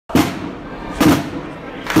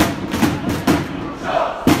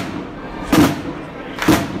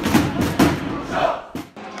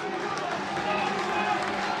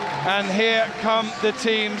And here come the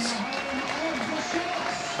teams.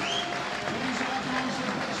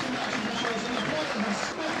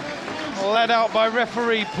 Led out by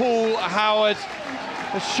referee Paul Howard.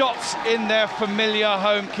 The shots in their familiar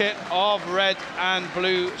home kit of red and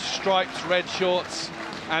blue stripes, red shorts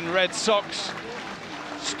and red socks.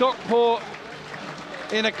 Stockport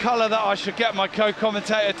in a colour that I should get my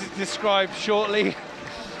co-commentator to describe shortly.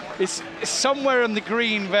 It's somewhere in the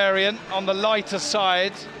green variant, on the lighter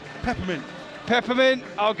side. Peppermint. Peppermint,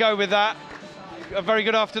 I'll go with that. A very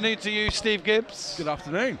good afternoon to you, Steve Gibbs. Good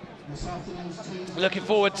afternoon. Looking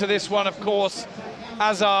forward to this one, of course,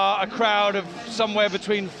 as are a crowd of somewhere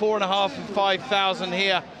between 4,500 and 5,000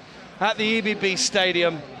 here at the EBB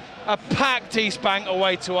Stadium. A packed East Bank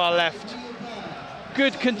away to our left.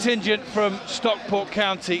 Good contingent from Stockport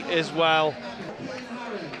County as well.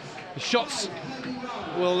 The shots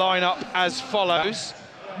will line up as follows.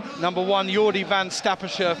 Number 1, Jordi van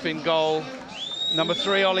Stappershoef in goal. Number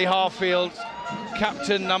 3, Ollie Harfield.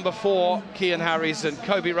 Captain number 4, Cian Harries, and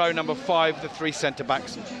Kobe Rowe number 5, the 3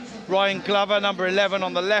 centre-backs. Ryan Glover, number 11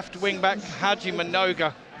 on the left wing-back. Haji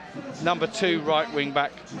Minoga, number 2 right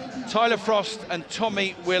wing-back. Tyler Frost and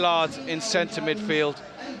Tommy Willard in centre midfield.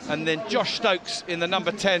 And then Josh Stokes in the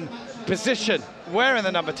number 10 position, wearing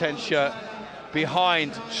the number 10 shirt,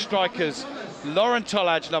 behind strikers Lauren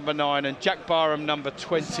Tollage, number 9, and Jack Barham, number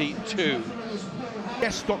 22.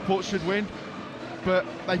 Yes, Stockport should win, but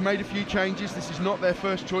they've made a few changes. This is not their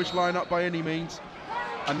first choice lineup by any means,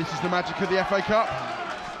 and this is the magic of the FA Cup.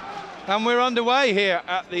 And we're underway here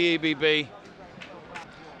at the EBB.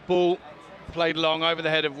 Ball played long over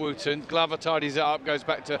the head of Wooten. Glover tidies it up, goes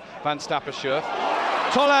back to Van Stappershoef.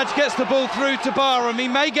 Tollage gets the ball through to Barham. He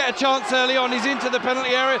may get a chance early on. He's into the penalty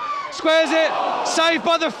area, squares it, saved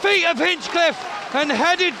by the feet of Hinchcliffe and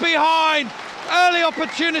headed behind. Early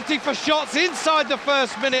opportunity for shots inside the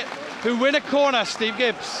first minute, who win a corner. Steve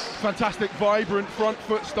Gibbs. Fantastic, vibrant front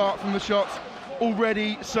foot start from the shots,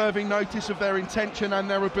 already serving notice of their intention and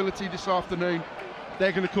their ability this afternoon.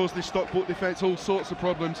 They're going to cause this Stockport defence all sorts of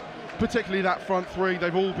problems, particularly that front three.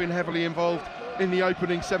 They've all been heavily involved in the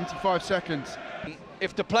opening 75 seconds.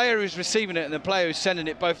 If the player who's receiving it and the player who's sending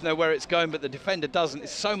it both know where it's going, but the defender doesn't,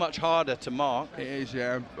 it's so much harder to mark. It is,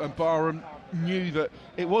 yeah, and Barham knew that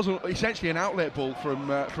it wasn't essentially an outlet ball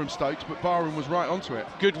from Stokes, but Barham was right onto it.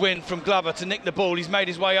 Good win from Glover to nick the ball. He's made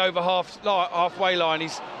his way over halfway line.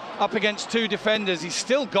 He's up against 2 defenders. He's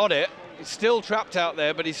still got it. He's still trapped out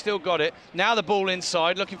there, but he's still got it. Now the ball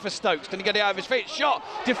inside, looking for Stokes. Can he get it out of his feet? Shot,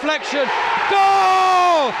 deflection,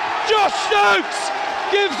 goal! Josh Stokes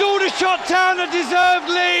gives Aldershot Town a deserved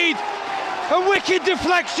lead. A wicked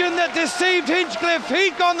deflection that deceived Hinchcliffe.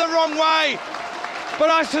 He'd gone the wrong way, but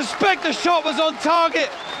I suspect the shot was on target.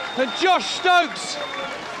 And Josh Stokes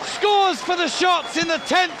scores for the shots in the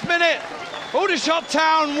 10th minute. Aldershot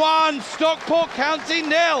Town 1, Stockport County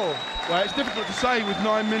 0. Well, it's difficult to say with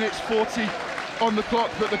 9 minutes 40 on the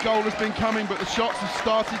clock that the goal has been coming, but the shots have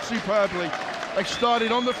started superbly. They've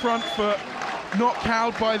started on the front foot, not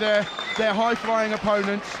cowed by their high-flying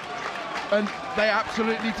opponents, and they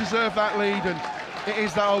absolutely deserve that lead. And it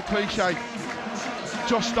is that old cliche.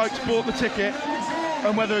 Josh Stokes bought the ticket,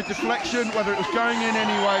 and whether a deflection, whether it was going in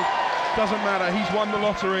anyway, doesn't matter. He's won the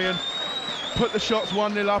lottery and put the shots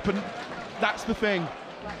 1-0 up, and that's the thing.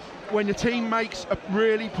 When your team makes a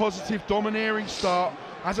really positive, domineering start,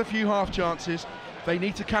 has a few half chances, they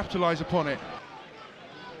need to capitalise upon it.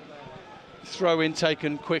 Throw in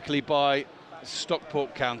taken quickly by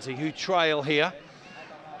Stockport County, who trail here.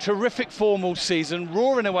 Terrific form all season,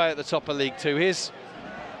 roaring away at the top of League 2. Here's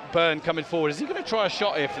Byrne coming forward. Is he going to try a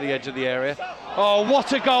shot here for the edge of the area? Oh,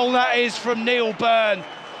 what a goal that is from Neill Byrne.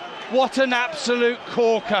 What an absolute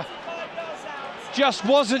corker. Just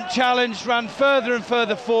wasn't challenged, ran further and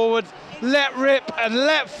further forward, let rip and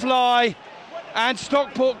let fly, and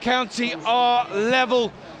Stockport County are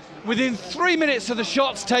level within 3 minutes of the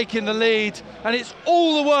shots taking the lead, and it's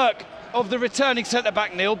all the work of the returning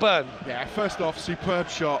centre-back Neill Byrne. Yeah, first off, superb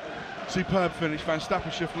shot, superb finish. Van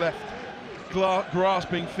Stappershoef left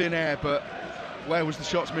grasping thin air, but where was the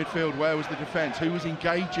shots midfield? Where was the defence? Who was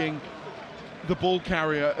engaging the ball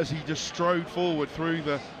carrier as he just strode forward through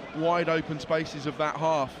the wide open spaces of that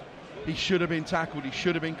half? He should have been tackled, he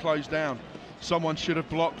should have been closed down. Someone should have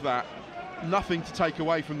blocked that. Nothing to take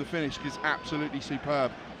away from the finish, because it's absolutely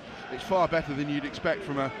superb. It's far better than you'd expect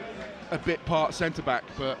from a bit part centre-back,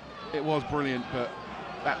 but it was brilliant. But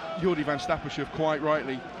that Jordi van Stappershoef, quite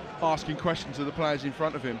rightly, asking questions of the players in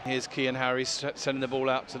front of him. Here's Cian Harries sending the ball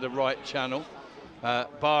out to the right channel.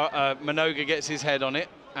 Minoga gets his head on it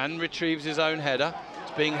and retrieves his own header.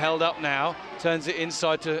 It's being held up now, turns it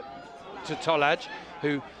inside to Tollage,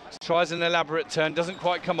 who Tries an elaborate turn, doesn't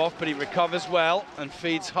quite come off, but he recovers well and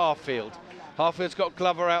feeds Harfield. Harfield's got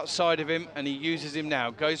Glover outside of him, and he uses him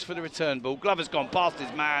now. Goes for the return ball. Glover's gone past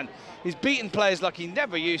his man. He's beaten players like he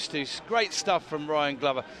never used to. Great stuff from Ryan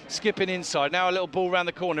Glover. Skipping inside. Now a little ball round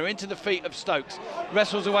the corner into the feet of Stokes.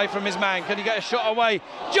 Wrestles away from his man. Can he get a shot away?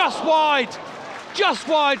 Just wide! Just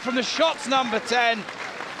wide from the shots, number 10.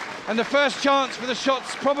 And the first chance for the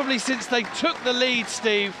shots probably since they took the lead,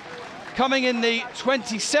 Steve, coming in the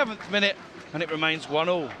 27th minute, and it remains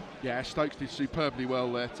 1-1. Yeah, Stokes did superbly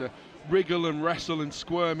well there to wriggle and wrestle and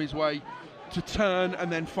squirm his way to turn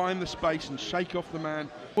and then find the space and shake off the man.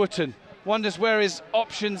 Wootton wonders where his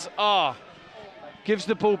options are. Gives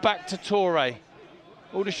the ball back to Torre.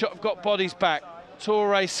 Aldershot have got bodies back.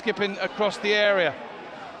 Torre skipping across the area.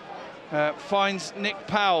 Finds Nick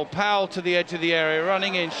Powell. Powell to the edge of the area,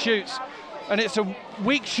 running in, shoots. And it's a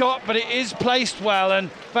weak shot, but it is placed well,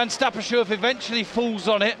 and Van Stappershoef eventually falls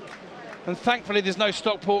on it. And thankfully there's no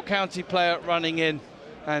Stockport County player running in.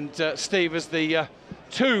 And Steve, as the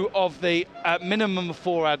two of the minimum of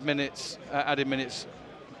 4 added minutes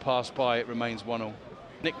pass by, it remains 1-1.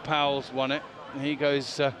 Nick Powell's won it. And he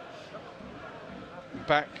goes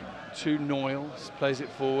back to Neill, plays it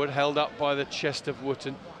forward, held up by the chest of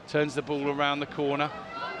Wootton, turns the ball around the corner,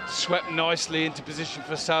 swept nicely into position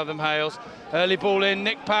for Southam Hales. Early ball in,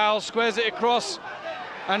 Nick Powell squares it across,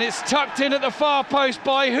 and it's tucked in at the far post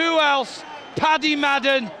by who else? Paddy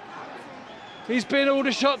Madden. He's been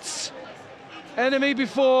Aldershot's enemy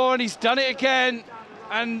before, and he's done it again.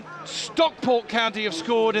 And Stockport County have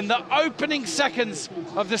scored in the opening seconds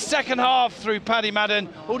of the second half through Paddy Madden.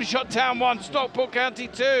 Aldershot Town 1, Stockport County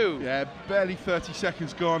 2. Yeah, barely 30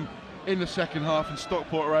 seconds gone in the second half, and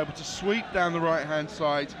Stockport are able to sweep down the right-hand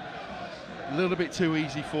side. A little bit too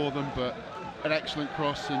easy for them, but an excellent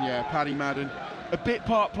cross. And yeah, Paddy Madden, a bit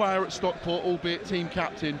part player at Stockport, albeit team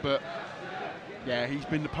captain, but yeah, he's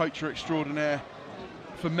been the poacher extraordinaire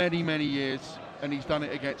for many, many years, and he's done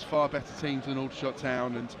it against far better teams than Aldershot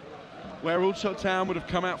Town. And where Aldershot Town would have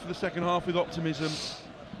come out for the second half with optimism,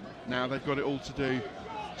 now they've got it all to do.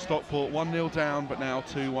 Stockport 1-0 down, but now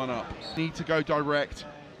 2-1 up. Need to go direct.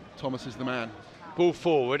 Thomas is the man. Ball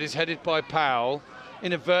forward is headed by Powell,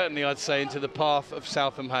 inadvertently I'd say, into the path of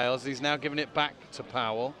Southam Hales. He's now giving it back to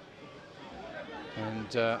Powell.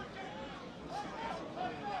 And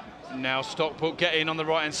now Stockport get in on the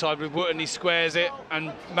right hand side with Wootton. He squares it,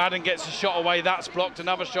 and Madden gets a shot away. That's blocked.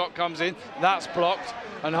 Another shot comes in. That's blocked,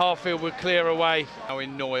 and Harfield would clear away. Now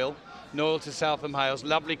in Neill. Neill to Southam Hales.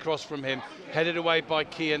 Lovely cross from him. Headed away by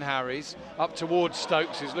Kean Harries. Up towards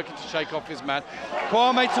Stokes, who's looking to shake off his man.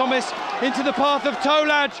 Kwame Thomas into the path of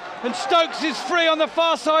Tolaj, and Stokes is free on the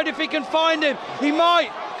far side if he can find him. He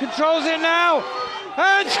might. Controls it now.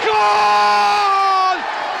 And score!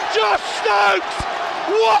 Josh Stokes!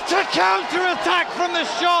 What a counter-attack from the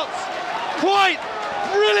shots! Quite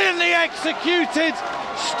brilliantly executed.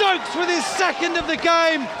 Stokes with his second of the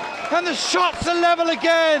game, and the shots are level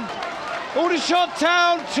again. Aldershot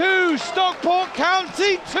Town 2, Stockport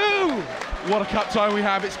County 2. What a cup tie we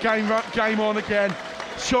have. It's game on again.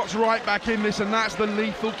 Shots right back in this, and that's the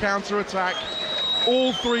lethal counter-attack.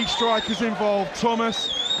 All 3 strikers involved.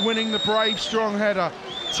 Thomas winning the brave, strong header.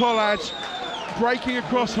 Tolaj breaking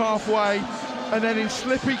across halfway, and then in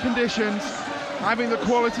slippy conditions, having the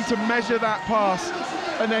quality to measure that pass.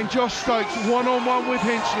 And then Josh Stokes, one-on-one with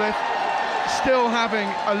Hinchliffe, still having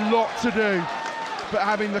a lot to do, but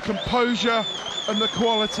having the composure and the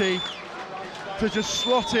quality to just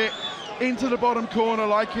slot it into the bottom corner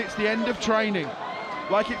like it's the end of training,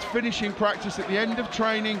 like it's finishing practice at the end of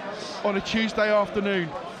training on a Tuesday afternoon,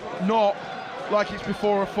 not like it's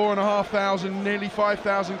before a 4,500, nearly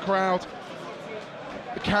 5,000 crowd.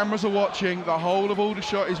 The cameras are watching, the whole of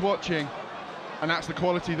Aldershot is watching, and that's the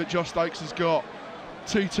quality that Josh Stokes has got.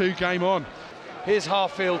 2-2 game on. Here's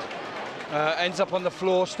Harfield. Ends up on the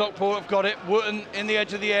floor. Stockport have got it. Wootton in the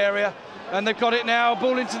edge of the area, and they've got it now.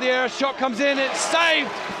 Ball into the air. Shot comes in. It's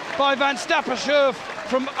saved by Van Stappershoef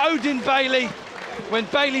from Odin Bailey, when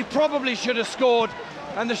Bailey probably should have scored.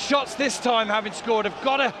 And the shots this time, having scored, have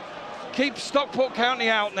got to keep Stockport County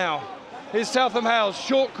out now. Here's Southam Hales.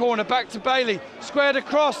 Short corner back to Bailey. Squared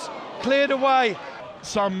across. Cleared away.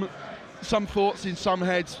 Some thoughts in some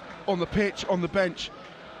heads on the pitch, on the bench.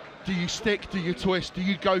 Do you stick? Do you twist? Do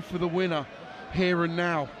you go for the winner here and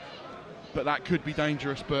now? But that could be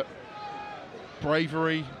dangerous. But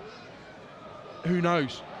bravery, who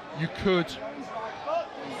knows? You could.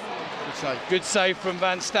 Good save. Good save from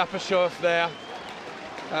Van Stappershoef there.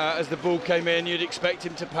 As the ball came in, you'd expect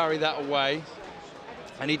him to parry that away.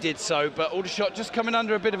 And he did so, but Aldershot just coming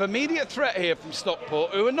under a bit of immediate threat here from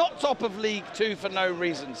Stockport, who are not top of League Two for no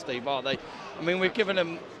reason, Steve, are they? I mean, we've given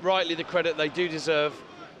them rightly the credit they do deserve,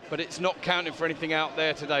 but it's not counting for anything out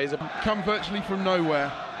there today. Come virtually from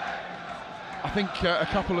nowhere. I think a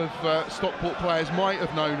couple of Stockport players might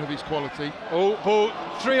have known of his quality. Oh, ball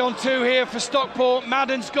 3-on-2 here for Stockport.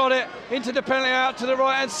 Madden's got it into the penalty out to the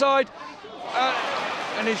right-hand side.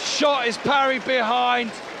 And his shot is parried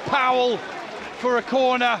behind Powell for a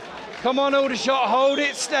corner. Come on, Aldershot, hold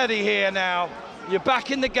it steady here now. You're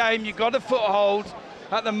back in the game, you've got a foothold.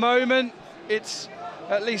 At the moment, it's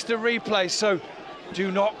at least a replay, so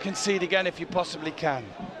do not concede again if you possibly can.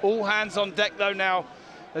 All hands on deck though now,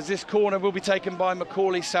 as this corner will be taken by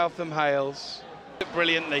Macaulay Southam Hales.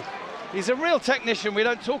 Brilliantly. He's a real technician, we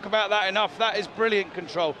don't talk about that enough. That is brilliant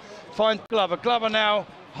control. Find Glover. Glover now,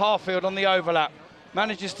 Harfield on the overlap.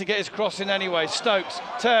 Manages to get his cross in anyway. Stokes,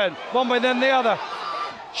 turn, one way then the other.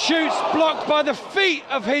 Shoots, blocked by the feet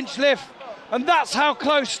of Hinchliffe. And that's how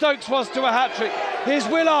close Stokes was to a hat-trick. Here's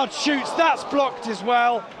Willard, shoots, that's blocked as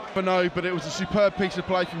well. No, but it was a superb piece of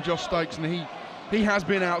play from Josh Stokes, and he has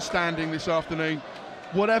been outstanding this afternoon.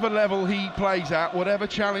 Whatever level he plays at, whatever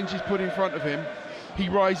challenge is put in front of him, he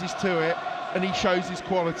rises to it and he shows his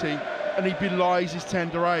quality and he belies his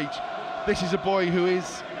tender age. This is a boy who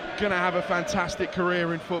is going to have a fantastic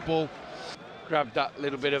career in football. Grabbed that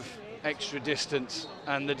little bit of extra distance,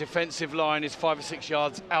 and the defensive line is 5 or 6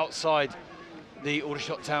 yards outside the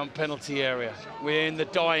Aldershot Town penalty area. We're in the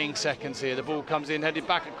dying seconds here. The ball comes in, headed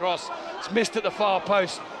back across. It's missed at the far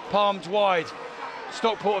post, palmed wide.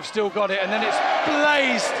 Stockport have still got it, and then it's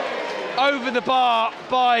blazed over the bar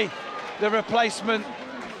by the replacement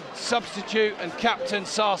substitute and captain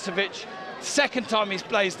Sarcevic. Second time he's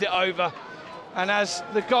blazed it over, and as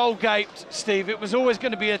the goal gaped, Steve, it was always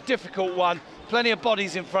going to be a difficult one. Plenty of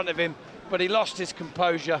bodies in front of him, but he lost his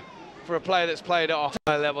composure for a player that's played at a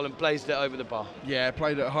higher level and blazed it over the bar. Yeah,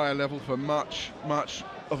 played at a higher level for much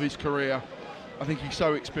of his career. I think he's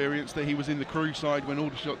so experienced that he was in the crew side when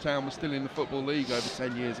Aldershot Town was still in the Football League over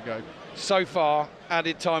 10 years ago. So far,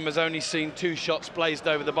 added time has only seen 2 shots blazed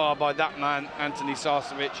over the bar by that man, Anthony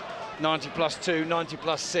Sarcevic. 90+2,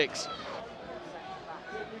 90+6.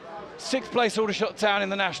 6th place Aldershot Town in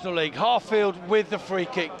the National League. Harfield with the free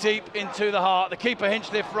kick, deep into the heart. The keeper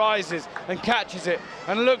Hinchliffe rises and catches it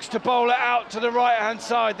and looks to bowl it out to the right-hand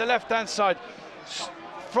side, the left-hand side.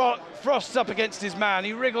 Frost's up against his man,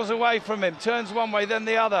 he wriggles away from him, turns one way, then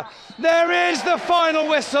the other. There is the final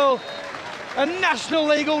whistle, and National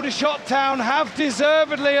League Aldershot Town have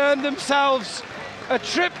deservedly earned themselves a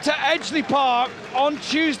trip to Edgeley Park on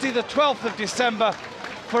Tuesday the 12th of December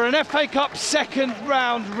for an FA Cup second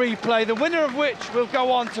round replay, the winner of which will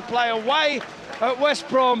go on to play away at West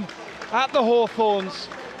Brom at the Hawthorns.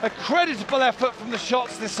 A creditable effort from the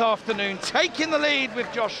shots this afternoon, taking the lead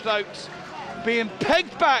with Josh Stokes, being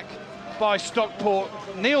pegged back by Stockport,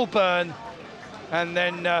 Neill Byrne, and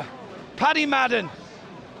then Paddy Madden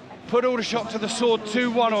put Aldershot to the sword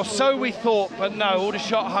 2-1, or so we thought, but no,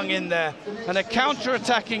 Aldershot hung in there. And a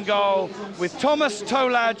counter-attacking goal with Thomas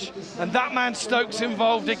Tolaj and that man Stokes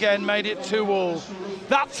involved again made it 2-2.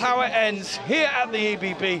 That's how it ends here at the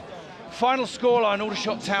EBB. Final scoreline,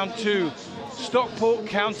 Aldershot Town 2, Stockport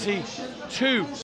County 2.